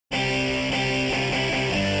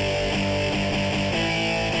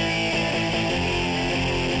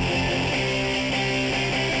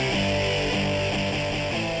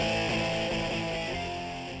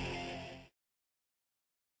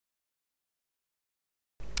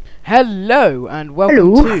Hello and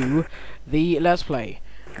welcome to the Let's Play.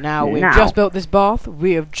 Now we've just built this bath.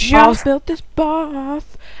 We have just built this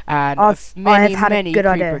bath, and many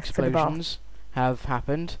creeper explosions have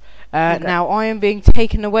happened. Now I am being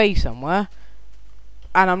taken away somewhere,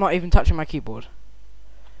 and I'm not even touching my keyboard.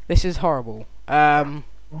 This is horrible.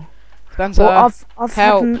 Spencer, I've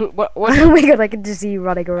help! What? Oh my god, I can just see you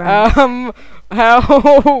running around.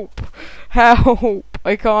 Help! Help!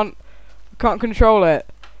 I can't control it.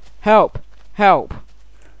 Help! Help!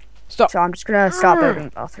 Stop! So I'm just gonna start building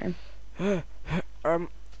the bathroom.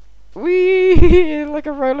 Wee like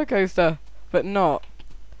a roller coaster, but not.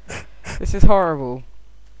 This is horrible.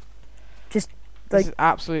 Just this is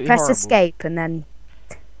absolutely press horrible. escape and then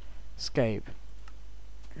escape.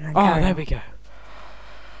 Oh, there we go.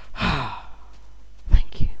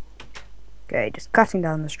 Thank you. Okay, just cutting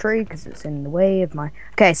down this tree because it's in the way of my.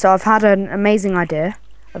 Okay, so I've had an amazing idea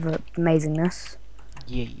of amazingness.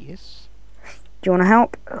 Yes. Do you want to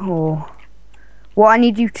help? Or what I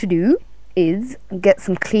need you to do is get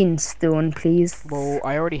some clean stone, please. Well,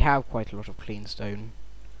 I already have quite a lot of clean stone.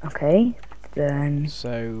 Okay, then.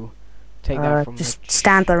 So take that from. Just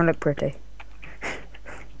stand there and look pretty.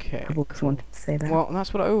 Okay. I always wanted to say that. Well,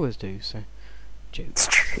 that's what I always do. So. Joke. It's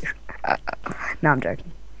true. No, I'm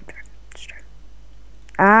joking. It's true.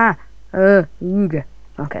 Ooga.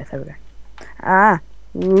 Okay, there we go.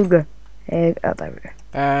 Ooga. Oh, there we go.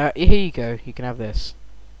 Here you go. You can have this.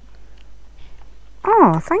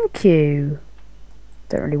 Oh, thank you.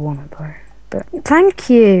 Don't really want it though, but thank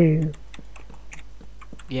you.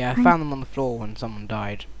 Yeah, I found them on the floor when someone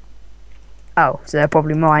died. Oh, so they're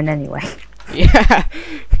probably mine anyway. Yeah.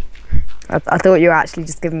 I thought you were actually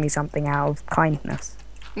just giving me something out of kindness.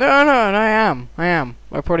 No, I am.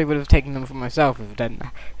 I probably would have taken them for myself if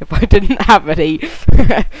I didn't have any.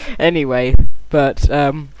 Anyway, but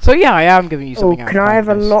so yeah, I am giving you something out of kindness. Can I have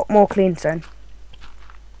a lot more clean stone?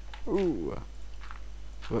 Ooh.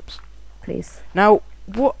 Whoops. Please. Now,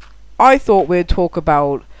 what I thought we'd talk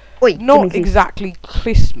about, not exactly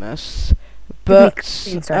Christmas, but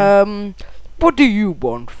what do you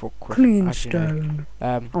want for Christmas? Clean stone.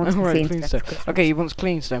 Clean stone. Okay, you want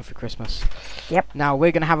clean stone for Christmas. Yep. Now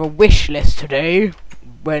we're gonna have a wish list today.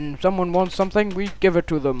 When someone wants something, we give it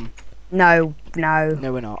to them. No,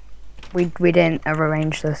 we're not. We didn't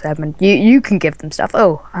arrange this, Edmund. You can give them stuff.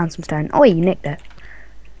 Oh, and some stone. Oh, you nicked it.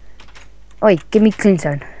 Oi, give me clean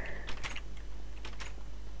stone.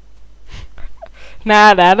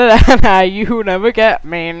 Nah, you never get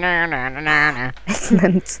me. Nah.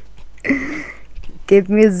 Edmund. Give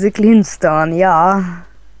me the clean stone, yeah.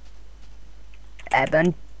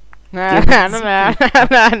 Edmund. Nah.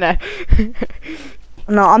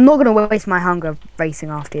 No, I'm not gonna waste my hunger racing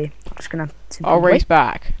after you. I'm just gonna. I'll race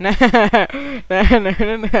back. No.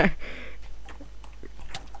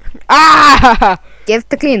 Ah! Give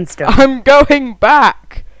the clean stone. I'm going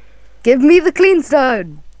back. Give me the clean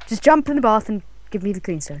stone. Just jump in the bath and give me the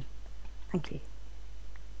clean stone. Thank you.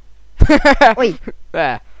 Wait.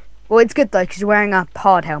 There. Well, it's good though because you're wearing a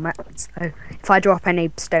hard helmet. So if I drop any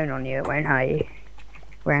stone on you, it won't hurt you.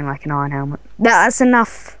 Wearing like an iron helmet. That's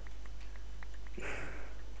enough.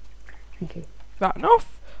 Thank you. Is that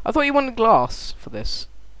enough? I thought you wanted glass for this.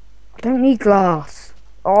 I don't need glass.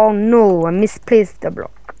 Oh no, I misplaced the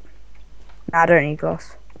block. No, I don't need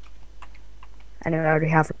glass. Anyway, I already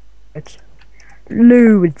have loads.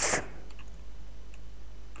 Loads.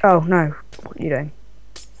 Oh no, what are you doing?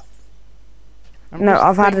 No,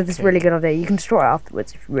 I've had this really good idea. You can destroy it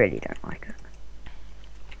afterwards if you really don't like it.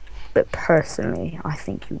 But personally, I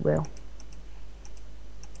think you will.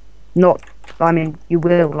 You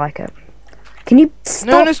will like it. Can you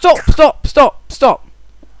stop? No, stop.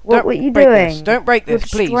 What are you doing? Don't break this,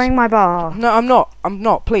 please. You're destroying my bar. No, I'm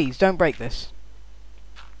not. Please, don't break this.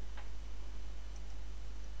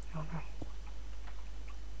 Oh no.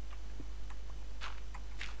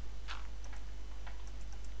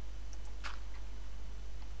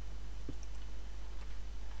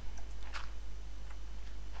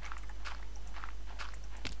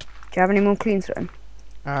 Do you have any more clean stone?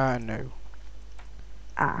 No.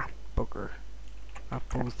 Ah. Bugger. I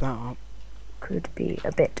pulled that up. Could be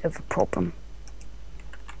a bit of a problem.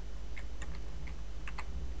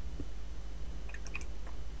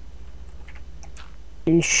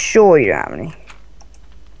 Are you sure you don't have any?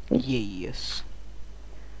 Yes.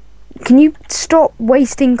 Can you stop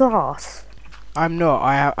wasting glass? I'm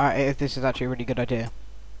not. This is actually a really good idea.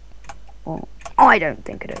 Oh, I don't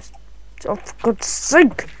think it is. Oh, for God's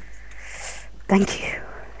sake! Thank you.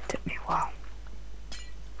 It took me a while.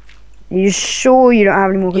 Are you sure you don't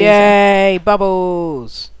have any more clean stone? Yay,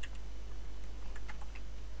 bubbles!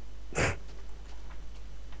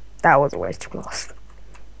 That was a waste of glass.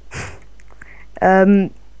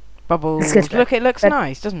 Bubbles. Look, it looks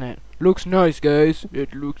nice, doesn't it? Looks nice, guys.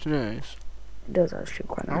 It looks nice. It does actually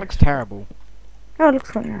quite nice. That looks terrible. Oh, it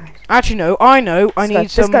looks quite nice. Actually, no. I know. I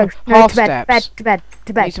need some half steps. To bed.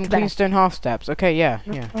 I need some clean stone half steps. Okay, yeah,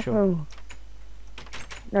 sure.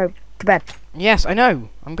 No, to bed. Yes, I know.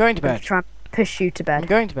 I'm going to bed. I'm trying to push you to bed. I'm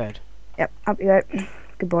going to bed. Yep, up you go.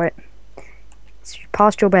 Good boy. It's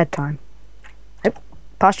past your bedtime. Nope,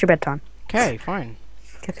 past your bedtime. Okay, fine.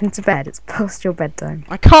 Get into bed. It's past your bedtime.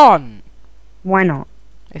 I can't. Why not?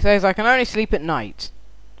 It says I can only sleep at night.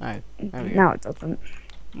 Oh, there we go. No, it doesn't.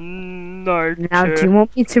 No. Now, do you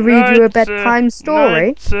want me to read you a bedtime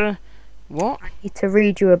story? What? I need to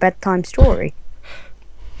read you a bedtime story.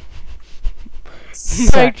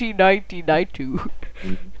 1992.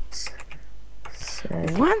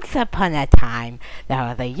 Once upon a time, there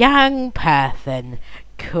was a young person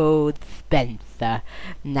called Spencer.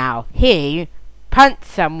 Now, he punched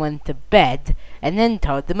someone to bed and then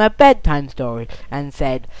told them a bedtime story and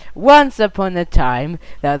said, once upon a time,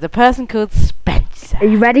 there was a person called Spencer. Are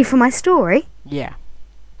you ready for my story? Yeah.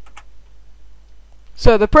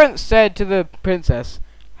 So the prince said to the princess,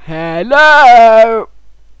 hello!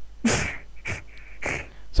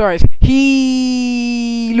 Sorry, it's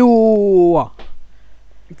hello.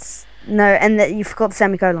 It's no, and you forgot the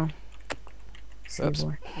semicolon. Oops.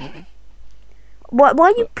 Why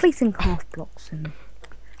are you placing half blocks in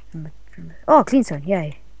the oh, clean stone,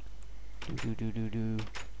 yay.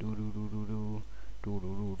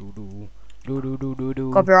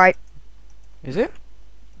 Copyright. Is it?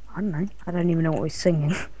 I don't know. I don't even know what we're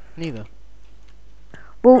singing. Neither.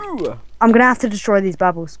 Well, I'm gonna have to destroy these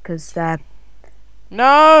bubbles because they're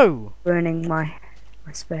ruining my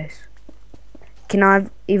space. Can I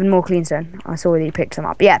have even more clean stone? I saw that you picked some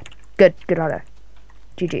up. Yeah, good idea.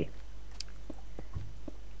 GG.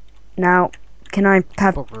 Now, can I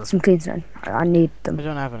have some clean stone? I need them. I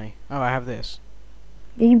don't have any. Oh, I have this.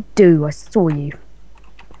 Yeah, you do. I saw you.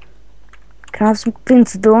 Can I have some clean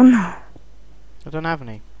stone? I don't have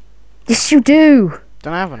any. Yes, you do.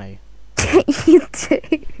 Don't have any. You do.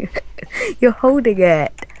 You're holding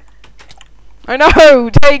it. I know.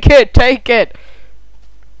 Take it. Take it.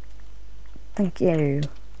 Thank you.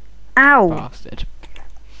 Ow. Bastard.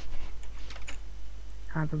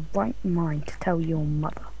 I have the right mind to tell your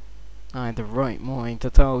mother. I had the right mind to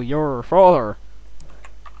tell your father.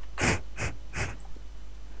 Are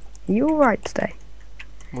you alright today?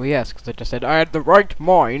 Well, yes, because I just said I had the right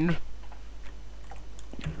mind.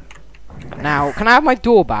 Now, can I have my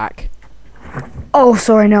door back? Oh,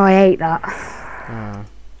 sorry, no, I ate that. Oh,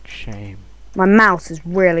 shame. My mouse is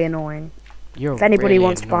really annoying. If anybody really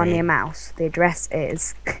wants annoying. to buy me a mouse, the address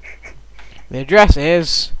is... The address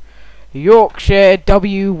is... Yorkshire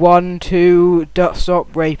W12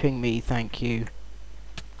 stop raping me, thank you.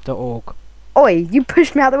 .org. Oi, you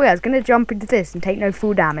pushed me out of the way. I was going to jump into this and take no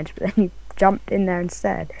full damage, but then you jumped in there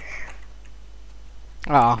instead.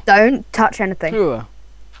 Ah. Don't touch anything. Sure.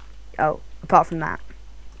 Oh, apart from that.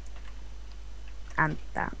 And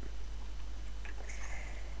that.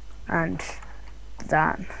 And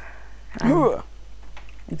that. And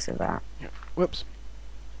into that. Whoops.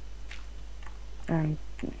 And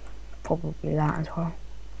probably that as well.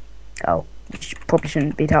 Oh, you probably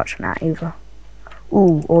shouldn't be touching that either.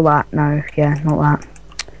 Ooh, all that. No, yeah, not that.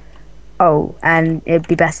 Oh, and it'd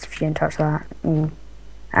be best if you didn't touch that. Ooh.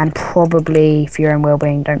 And probably for your own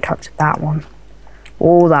well-being, don't touch that one.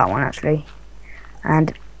 Or that one, actually.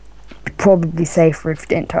 And probably safer if you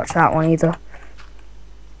didn't touch that one either.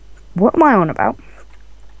 What am I on about?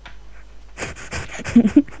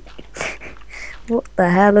 What the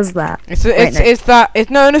hell is that?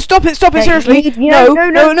 No, stop it, seriously.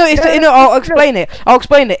 I'll explain it.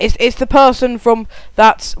 It's the person from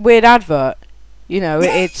that weird advert. You know,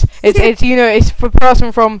 it's for the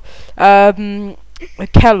person from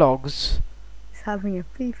Kellogg's. He's having a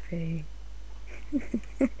pee-pee.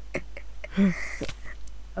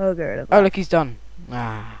 Oh, good. Oh, look, he's done.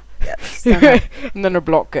 Ah. Yep, he's done. And then a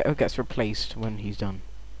block gets replaced when he's done.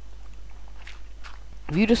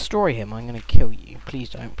 If you destroy him, I'm gonna kill you. Please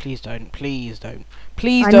don't. Please don't. Please don't.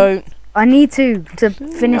 Please don't. I need to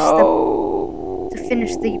finish the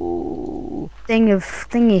thing of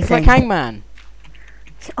thingy. It's like Hangman.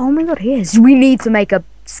 Oh my god, he is. We need to make a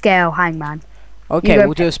scale Hangman. Okay,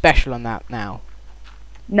 we'll do a special on that now.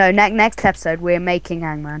 No, next episode we're making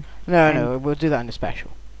Hangman. No, we'll do that in a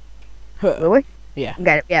special. Will we? Yeah.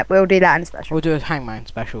 Okay, yeah, we'll do that in a special. We'll do a Hangman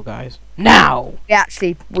special, guys. Now! We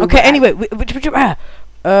actually... Okay, anyway, we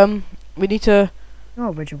need to...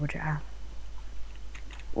 Oh, would you have?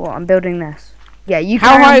 Well, I'm building this. Yeah, you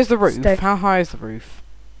How high is the roof? How high is the roof?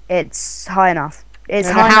 It's high enough. It's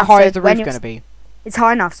No, high how enough. high So is the when roof you're going to be? It's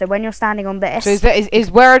high enough. So when you're standing on this, So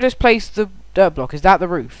is where I just placed the dirt block? Is that the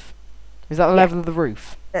roof? Is that the level of the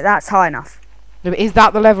roof? that's high enough. No, but is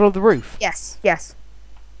that the level of the roof? Yes. Yes.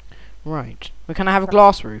 Right. Well, can I have a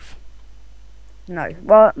glass roof? No.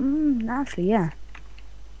 Well, actually, yeah.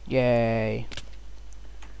 Yay.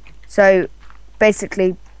 So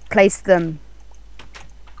basically, place them.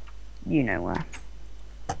 You know where.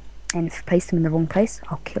 And if you place them in the wrong place,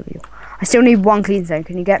 I'll kill you. I still need 1 clean stone.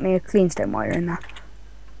 Can you get me a clean stone while you're in there?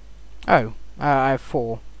 Oh, I have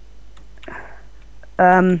 4.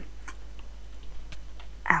 Ow.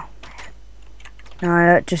 No,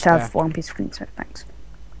 I just have 1 piece of clean stone. Thanks.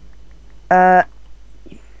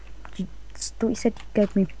 You thought you said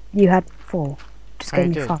you had 4. Just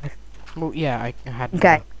gave me 5. Well, yeah, I had.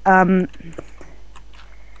 Okay.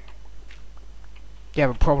 You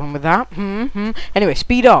have a problem with that? Anyway,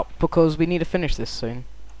 speed up because we need to finish this soon.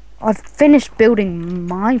 I've finished building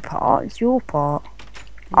my part. It's your part.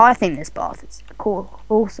 I think this bath is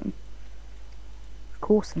awesome.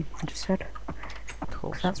 Awesome, I just said.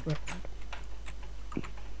 That's weird.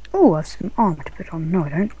 Oh, I have some armor to put on. No, I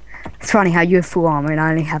don't. It's funny how you have full armor and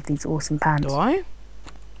I only have these awesome pants. Do I?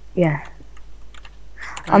 Yeah.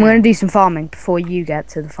 I'm going to do some farming before you get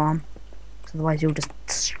to the farm. Otherwise you'll just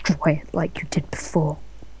destroy it like you did before.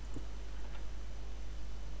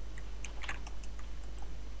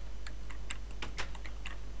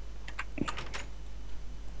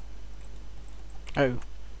 Oh.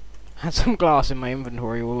 I had some glass in my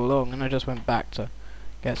inventory all along and I just went back to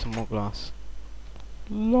get some more glass.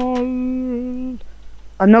 LOL. I'm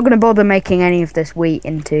not going to bother making any of this wheat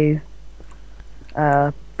into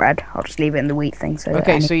bread. I'll just leave it in the wheat thing. So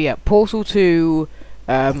okay, so yeah, Portal 2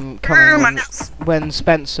 coming when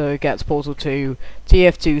Spencer gets Portal 2,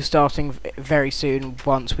 TF2 starting very soon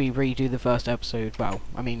once we redo the first episode. Well,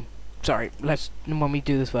 I mean, sorry, when we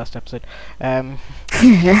do this first episode.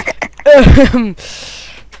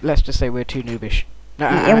 Let's just say we're too noobish.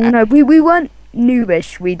 No, we weren't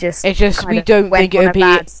noobish. We just we don't think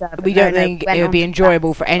it would be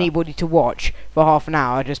enjoyable for anybody to watch for half an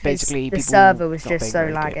hour. Just basically the server was just so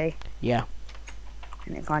laggy. Yeah,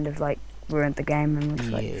 and it kind of like ruined the game and was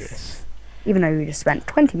like, even though we just spent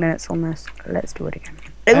 20 minutes on this, let's do it again.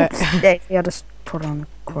 Oops, I just put on the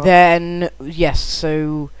crop. Then yes,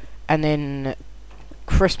 so and then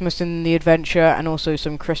Christmas in the adventure and also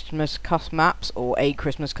some Christmas custom maps or a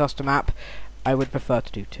Christmas custom map. I would prefer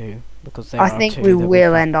to do 2 because I think we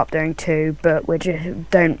will end up doing 2, but we're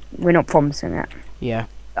not promising it. Yeah,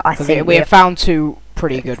 I think we have found 2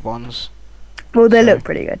 pretty good ones. Well, they look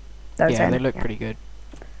pretty good. They look pretty good.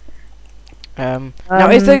 Now,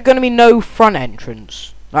 is there going to be no front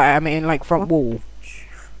entrance? I mean, like front wall?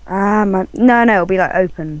 No, it'll be like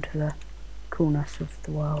open to the coolness of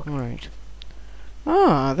the world. Right.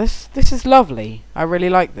 Ah, this is lovely. I really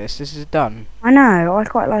like this. This is done. I know, I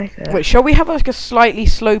quite like it. Wait, shall we have like a slightly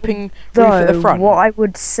sloping roof at the front? What I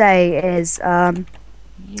would say is, yeah.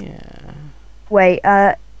 Wait,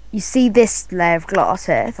 you see this layer of glass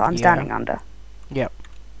here that I'm standing under? Yep.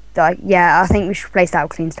 Yeah, I think we should replace that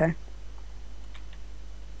with clean stone.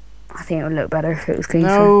 I think it would look better if it was clean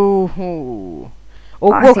stone. No.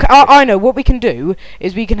 I know what we can do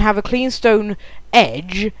is we can have a clean stone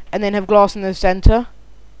edge and then have glass in the center.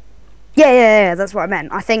 Yeah, that's what I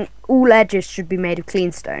meant. I think all edges should be made of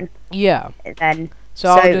clean stone. Yeah. And then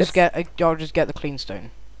I'll just get the clean stone.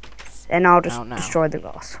 And I'll just destroy the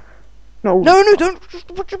glass. No, don't.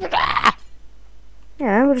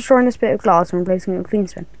 Yeah, we're destroying this bit of glass and replacing it with clean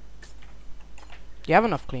stone. Do you have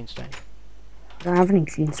enough clean stone? I don't have any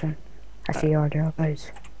clean stone. Actually, I already have those.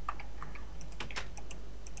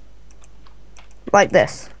 Like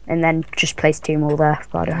this, and then just place 2 more there,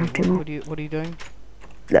 but I don't have 2 more. What are you doing?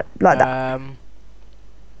 Look, like that. I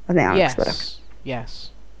think that looks better. Yes.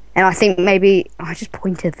 And I think maybe I just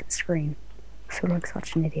pointed at the screen. I feel like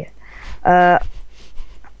such an idiot.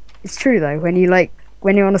 It's true though, when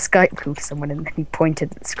you're on a Skype call to someone and then you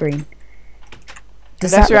pointed at the screen.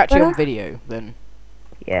 Unless you're actually on video, then.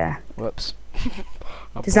 Yeah. Whoops.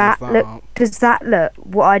 Does that look?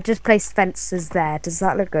 What I just placed fences there. Does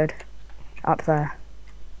that look good? Up there.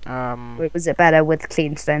 Was it better with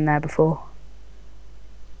clean stone there before?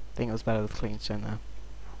 I think it was better with clean stone there.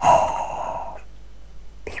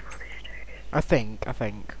 People these days. I think.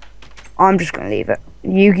 I'm just gonna leave it.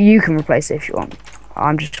 You can replace it if you want.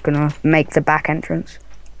 I'm just gonna make the back entrance.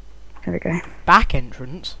 There we go. Back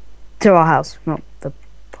entrance? To our house, not the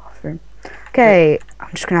bathroom. Okay, I'm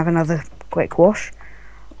just gonna have another quick wash.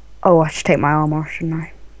 Oh, I should take my armor off, shouldn't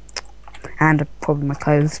I? And probably my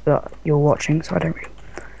clothes, but you're watching, so I don't really.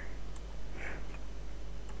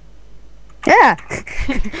 Yeah.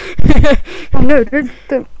 Oh no!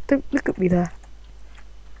 Don't look at me there.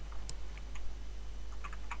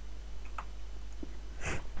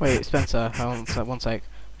 Wait, Spencer. One sec.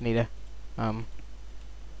 I need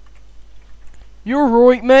You're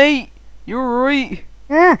right, mate. You're right.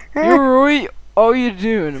 Yeah. You're right. How you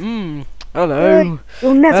doing? Hello.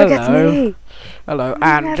 You'll never get me. Hello.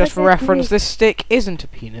 And just for reference, this stick isn't a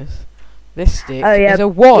penis. This stick is a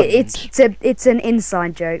wand. It's an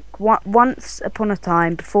inside joke. Once upon a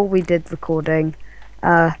time, before we did recording,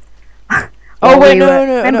 oh wait,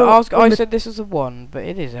 no. I said this is a wand, but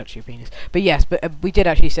it is actually a penis. But yes, we did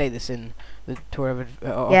actually say this in the tour of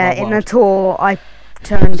in the tour, I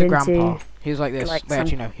turned into grandpa. He was like this. Wait,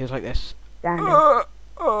 actually no, he was like this.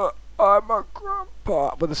 I'm a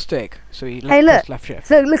grandpa with a stick. So he left shift.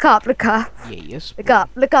 Look up. Yes.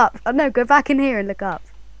 Look up. Oh no, go back in here and look up.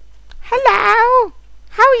 Hello.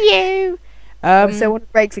 How are you? So one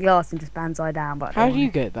breaks the glass and just banzai down. But how do you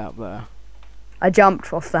get that there? I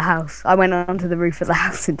jumped off the house. I went onto the roof of the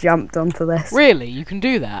house and jumped onto this. Really? You can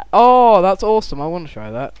do that? Oh, that's awesome. I want to try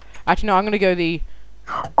that. Actually, no. I'm gonna go the.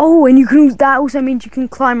 Oh, and you can. That also means you can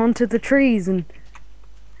climb onto the trees and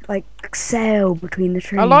like sail between the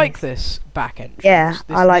trees. I like this back entrance. Yeah,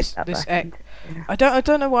 I like that. Yeah. I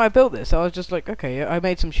don't know why I built this. I was just like, okay, I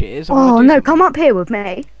made some shears. Oh no, come up here with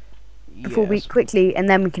me before we quickly, and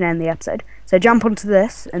then we can end the episode. So jump onto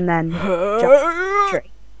this and then jump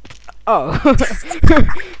tree. Oh.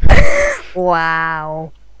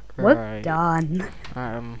 Wow. We're done.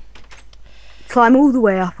 Climb all the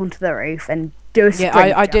way up onto the roof and do a sprint.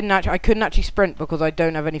 Yeah, I couldn't actually sprint because I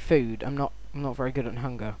don't have any food. I'm not very good at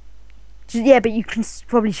hunger. Yeah, but you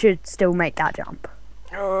probably should still make that jump.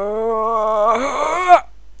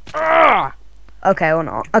 Okay, or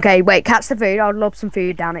not. Okay, wait, catch the food. I'll lob some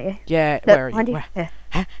food down at you. Yeah, look, where are you? Here.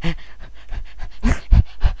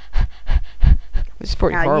 This is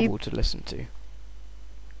pretty horrible to listen to.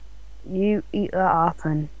 You eat that up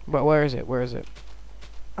and... But where is it? Where is it?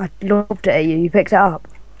 I lobbed it at you. You picked it up.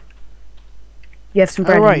 You have some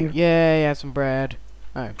bread. Oh, right. Yeah, some bread.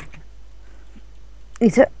 Oh.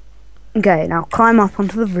 Eat it. Okay, now climb up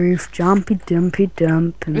onto the roof. Jumpy, dumpy,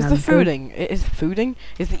 dump. Is the fooding? Is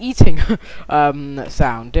the eating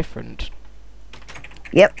sound different?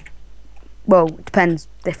 Yep. Well, it depends.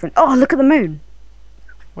 Different. Oh, look at the moon.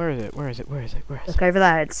 Where is it? Look over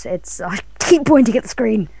there. It's. I keep pointing at the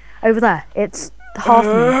screen. Over there. It's half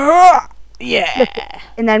moon. Yeah. Look,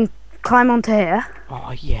 and then climb onto here.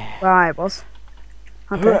 Oh yeah. Where I was.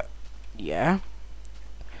 Okay. Yeah.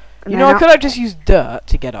 And you know, I could have just used dirt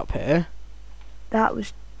to get up here. That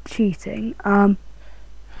was cheating. Oh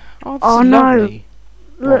no!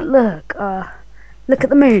 Look at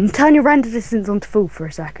the moon. Turn your render distance onto full for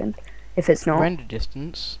a second. If it's not. Render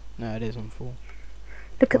distance? No, it is on full.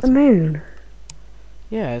 Look at the moon.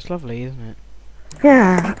 Yeah, it's lovely, isn't it?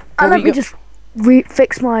 Yeah. Let me just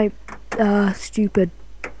fix my stupid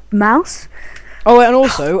mouse. Oh, and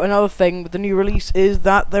also another thing with the new release is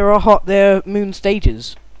that there are moon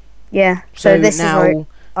stages. Yeah. So this now, is like,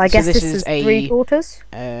 I guess this is 3/4.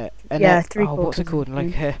 Yeah, 3/4. What's it called?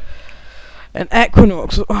 Like an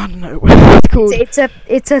equinox. I don't know what it's called. It's a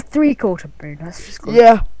 3/4 moon. That's just called.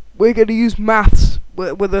 Yeah, we're gonna use maths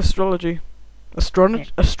with astrology.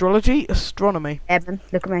 Astrology? Astronomy. Evan,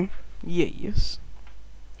 look at me. Yes.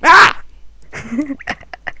 Ah!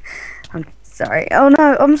 I'm sorry. Oh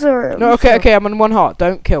no, I'm sorry. No, okay, I'm on one heart.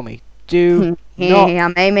 Don't kill me. Do not.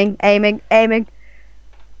 I'm aiming.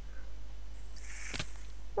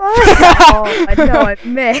 Oh, I know I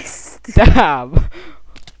missed. Damn.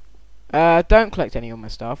 Don't collect any of my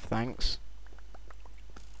stuff, thanks.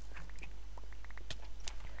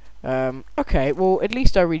 Okay, well, at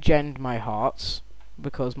least I regened my hearts,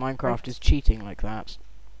 because Minecraft is cheating like that.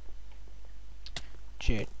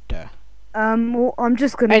 Well, I'm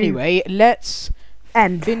just gonna... Anyway, let's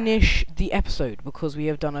finish the episode, because we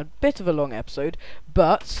have done a bit of a long episode,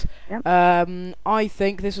 but, I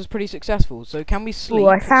think this was pretty successful, so can we sleep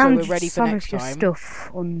I found so we're ready for next time? some of your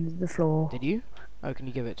stuff on the floor. Did you? Oh, can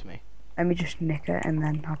you give it to me? Let me just nick it, and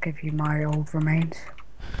then I'll give you my old remains.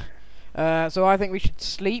 So I think we should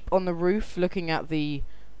sleep on the roof looking at the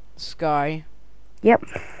sky. Yep.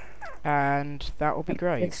 And that will be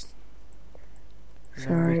great.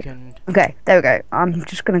 Sorry. Okay, there we go. I'm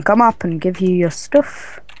just gonna come up and give you your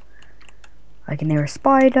stuff. I can hear a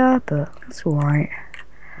spider, but it's alright.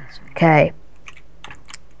 Okay.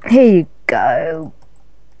 Here you go.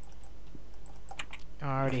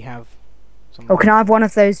 I already have some. Oh, can I have one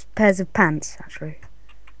of those pairs of pants, actually?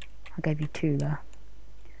 I gave you 2 there.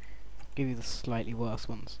 Give you the slightly worse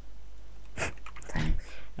ones. Thanks.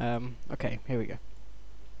 Okay, here we go.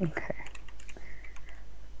 Okay.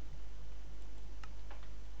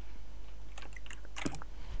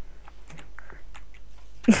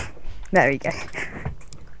 There we go.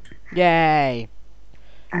 Yay.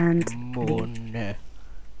 And moon.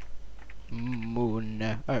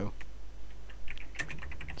 Moon. Oh.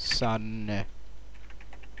 Sun.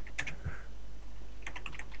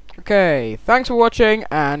 Okay, thanks for watching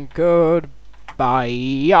and goodbye.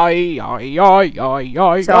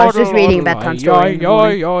 So I was just reading a bedtime story.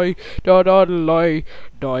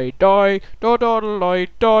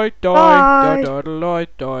 Bye.